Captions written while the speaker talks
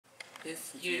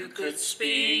If you could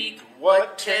speak,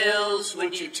 what tales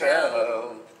would you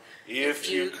tell? If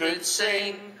you could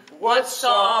sing, what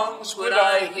songs would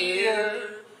I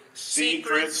hear?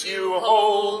 Secrets you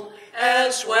hold,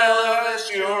 as well as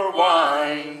your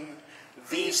wine.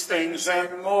 These things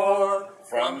and more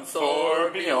from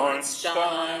Thorbjorn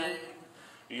Stein.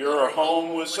 Your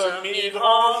home was a mead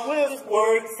hall with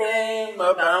word fame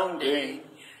abounding.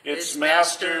 Its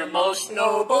master most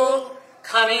noble,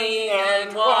 cunning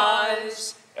and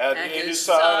wise. At his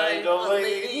side a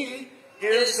lady,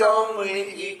 his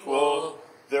only equal.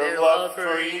 Their love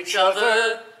for each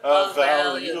other, a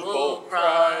valuable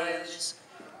prize.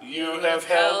 You have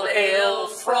held ale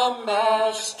from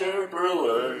master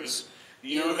brewers.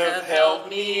 You have held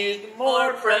mead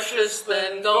more precious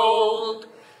than gold.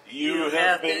 You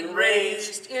have been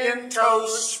raised in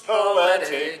toasts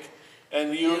poetic,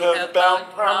 and you have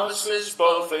bound promises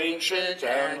both ancient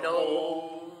and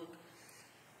old.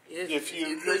 If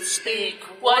you could speak,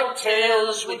 what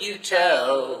tales would you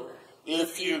tell?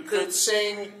 If you could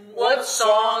sing, what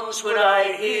songs would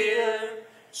I hear?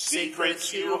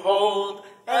 Secrets you hold,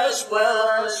 as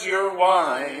well as your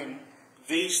wine.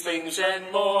 These things and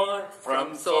more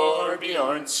from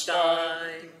Thorbjorn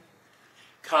Stein.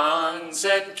 Khans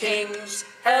and kings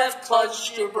have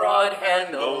clutched your broad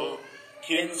handle.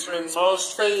 Kinsmen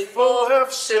most faithful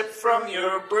have sipped from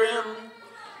your brim.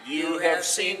 You have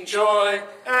seen joy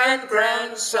and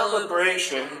grand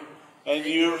celebration, and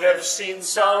you have seen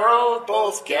sorrow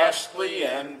both ghastly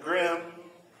and grim.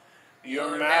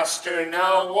 Your master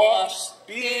now walks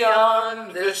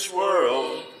beyond this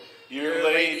world. Your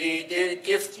lady did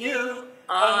gift you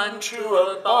unto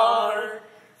a bar.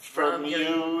 From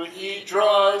you he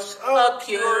draws a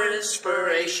pure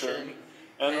inspiration,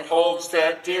 and holds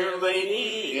that dear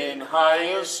lady in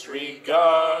highest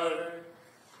regard.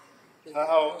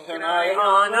 How can I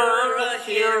honor a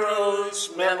hero's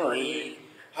memory?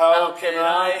 How can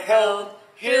I help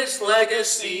his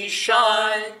legacy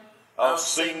shine? I'll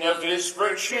sing of his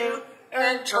virtue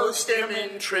and toast him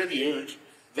in tribute,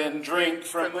 then drink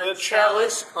from the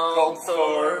chalice called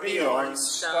Thorbjorn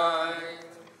Stein.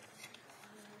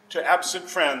 To absent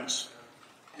friends,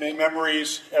 may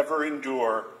memories ever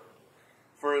endure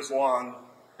for as long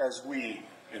as we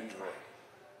endure.